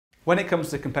When it comes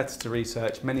to competitor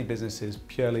research, many businesses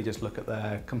purely just look at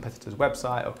their competitor's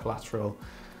website or collateral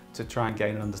to try and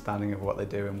gain an understanding of what they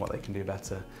do and what they can do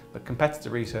better. But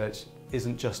competitor research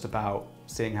isn't just about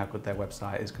seeing how good their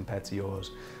website is compared to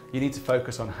yours. You need to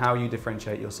focus on how you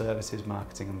differentiate your services,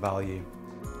 marketing and value.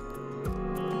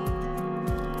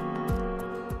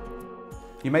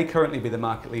 You may currently be the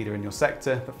market leader in your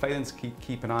sector, but failing to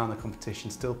keep an eye on the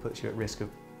competition still puts you at risk of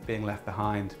being left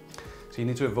behind. So you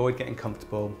need to avoid getting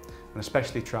comfortable and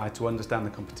especially try to understand the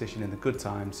competition in the good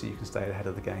times so you can stay ahead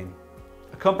of the game.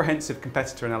 A comprehensive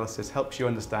competitor analysis helps you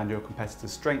understand your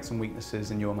competitors' strengths and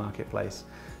weaknesses in your marketplace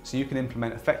so you can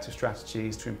implement effective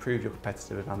strategies to improve your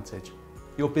competitive advantage.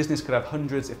 Your business could have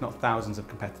hundreds if not thousands of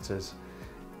competitors.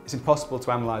 It's impossible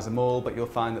to analyse them all, but you'll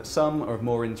find that some are of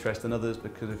more interest than others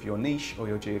because of your niche or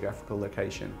your geographical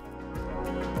location.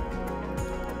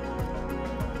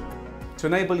 To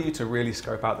enable you to really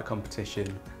scope out the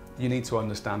competition, you need to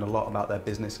understand a lot about their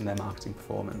business and their marketing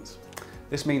performance.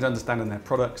 This means understanding their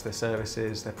products, their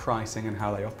services, their pricing and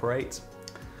how they operate,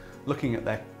 looking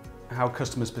at how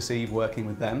customers perceive working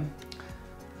with them,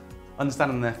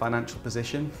 understanding their financial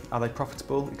position, are they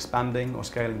profitable, expanding or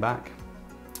scaling back?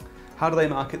 How do they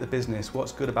market the business?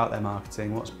 What's good about their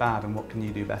marketing? What's bad and what can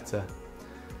you do better?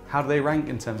 How do they rank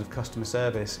in terms of customer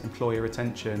service, employee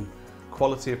retention,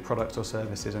 quality of products or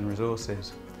services and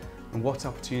resources? And what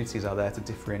opportunities are there to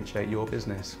differentiate your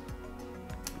business?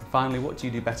 And finally, what do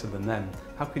you do better than them?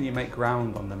 How can you make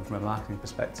ground on them from a marketing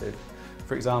perspective?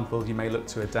 For example, you may look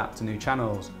to adapt to new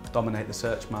channels, dominate the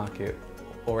search market,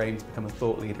 or aim to become a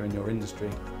thought leader in your industry.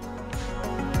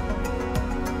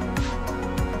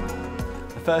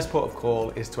 The first port of call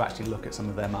is to actually look at some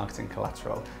of their marketing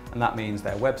collateral, and that means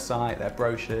their website, their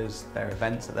brochures, their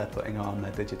events that they're putting on,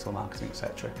 their digital marketing,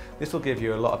 etc. This will give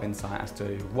you a lot of insight as to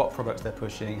what products they're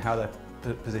pushing, how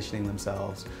they're positioning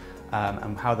themselves,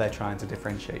 and how they're trying to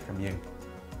differentiate from you.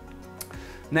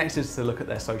 Next is to look at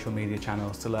their social media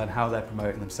channels to learn how they're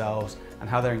promoting themselves and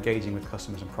how they're engaging with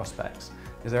customers and prospects.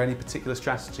 Is there any particular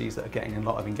strategies that are getting a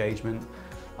lot of engagement?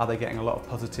 Are they getting a lot of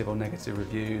positive or negative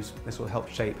reviews? This will help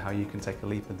shape how you can take a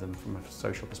leap in them from a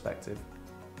social perspective.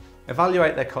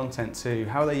 Evaluate their content too.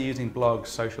 How are they using blogs,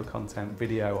 social content,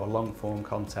 video or long form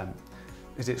content?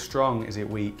 Is it strong? Is it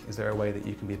weak? Is there a way that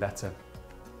you can be better?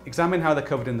 Examine how they're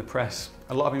covered in the press.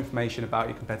 A lot of information about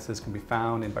your competitors can be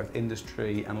found in both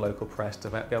industry and local press to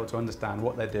be able to understand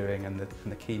what they're doing and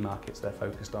the key markets they're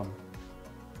focused on.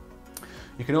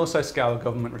 You can also scour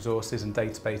government resources and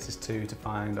databases too to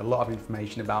find a lot of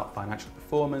information about financial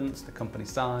performance, the company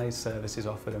size, services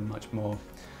offered and much more.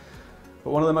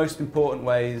 But one of the most important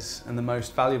ways and the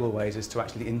most valuable ways is to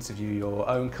actually interview your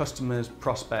own customers,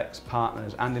 prospects,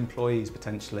 partners and employees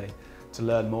potentially to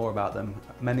learn more about them.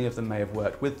 Many of them may have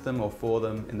worked with them or for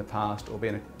them in the past or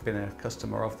been a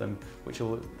customer of them, which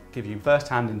will give you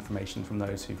first-hand information from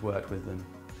those who've worked with them.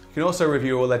 You can also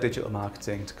review all their digital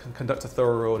marketing to conduct a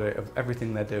thorough audit of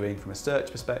everything they're doing from a search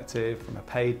perspective, from a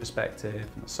paid perspective,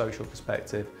 from a social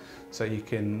perspective, so you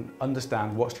can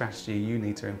understand what strategy you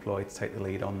need to employ to take the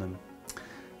lead on them.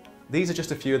 These are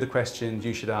just a few of the questions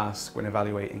you should ask when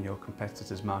evaluating your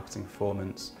competitors' marketing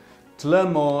performance. To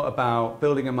learn more about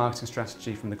building a marketing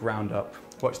strategy from the ground up,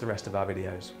 watch the rest of our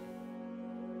videos.